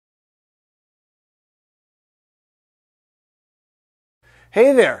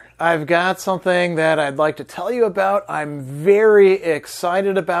Hey there, I've got something that I'd like to tell you about. I'm very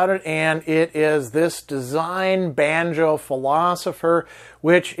excited about it, and it is this design Banjo Philosopher,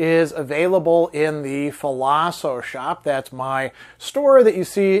 which is available in the Philososhop. That's my store that you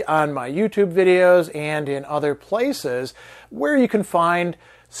see on my YouTube videos and in other places where you can find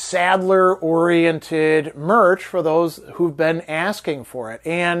Sadler-oriented merch for those who've been asking for it.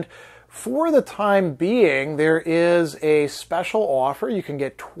 And for the time being, there is a special offer. You can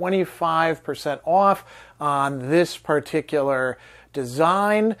get 25% off on this particular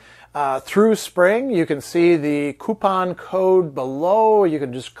design through spring. You can see the coupon code below. You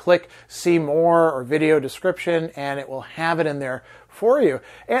can just click see more or video description and it will have it in there for you.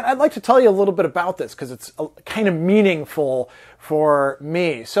 And I'd like to tell you a little bit about this because it's kind of meaningful for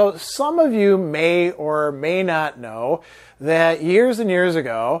me. So some of you may or may not know that years and years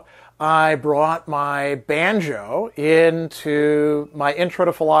ago, I brought my banjo into my Intro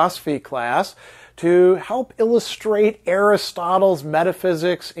to Philosophy class to help illustrate Aristotle's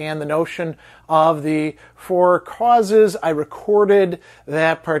Metaphysics and the notion of the four causes. I recorded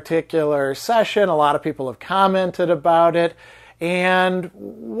that particular session. A lot of people have commented about it. And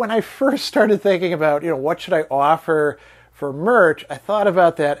when I first started thinking about, what should I offer for merch, I thought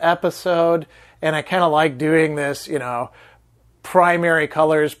about that episode, and I kind of like doing this, primary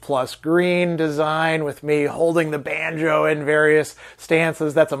colors plus green design with me holding the banjo in various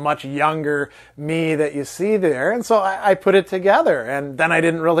stances. That's a much younger me that you see there. And so I put it together, and then I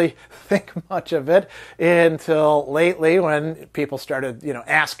didn't really think much of it until lately when people started,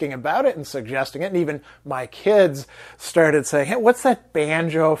 asking about it and suggesting it. And even my kids started saying, hey, what's that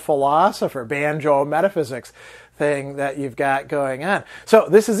Banjo Philosopher, Banjo Metaphysics thing that you've got going on? So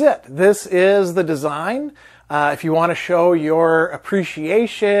this is it. This is the design. If you want to show your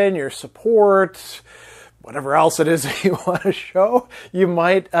appreciation, your support, whatever else it is that you want to show, you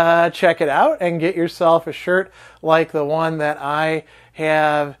might check it out and get yourself a shirt like the one that I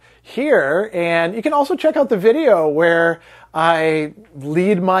have here. And you can also check out the video where I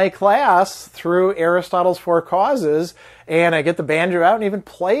lead my class through Aristotle's Four Causes, and I get the banjo out and even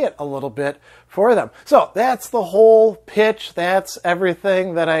play it a little bit for them. So that's the whole pitch. That's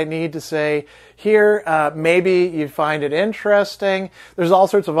everything that I need to say here. Maybe you find it interesting. There's all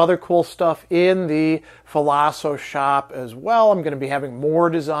sorts of other cool stuff in the Philososhop as well. I'm going to be having more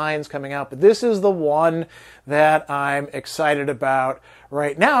designs coming out, but this is the one that I'm excited about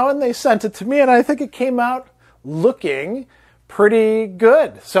right now. And they sent it to me, and I think it came out looking pretty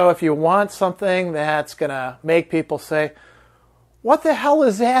good. So if you want something that's going to make people say, what the hell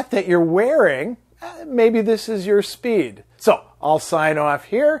is that you're wearing? Maybe this is your speed. So I'll sign off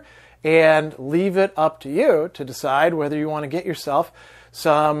here and leave it up to you to decide whether you want to get yourself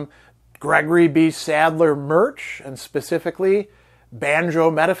some Gregory B. Sadler merch, and specifically Banjo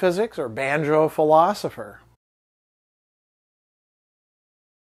Metaphysics or Banjo Philosopher.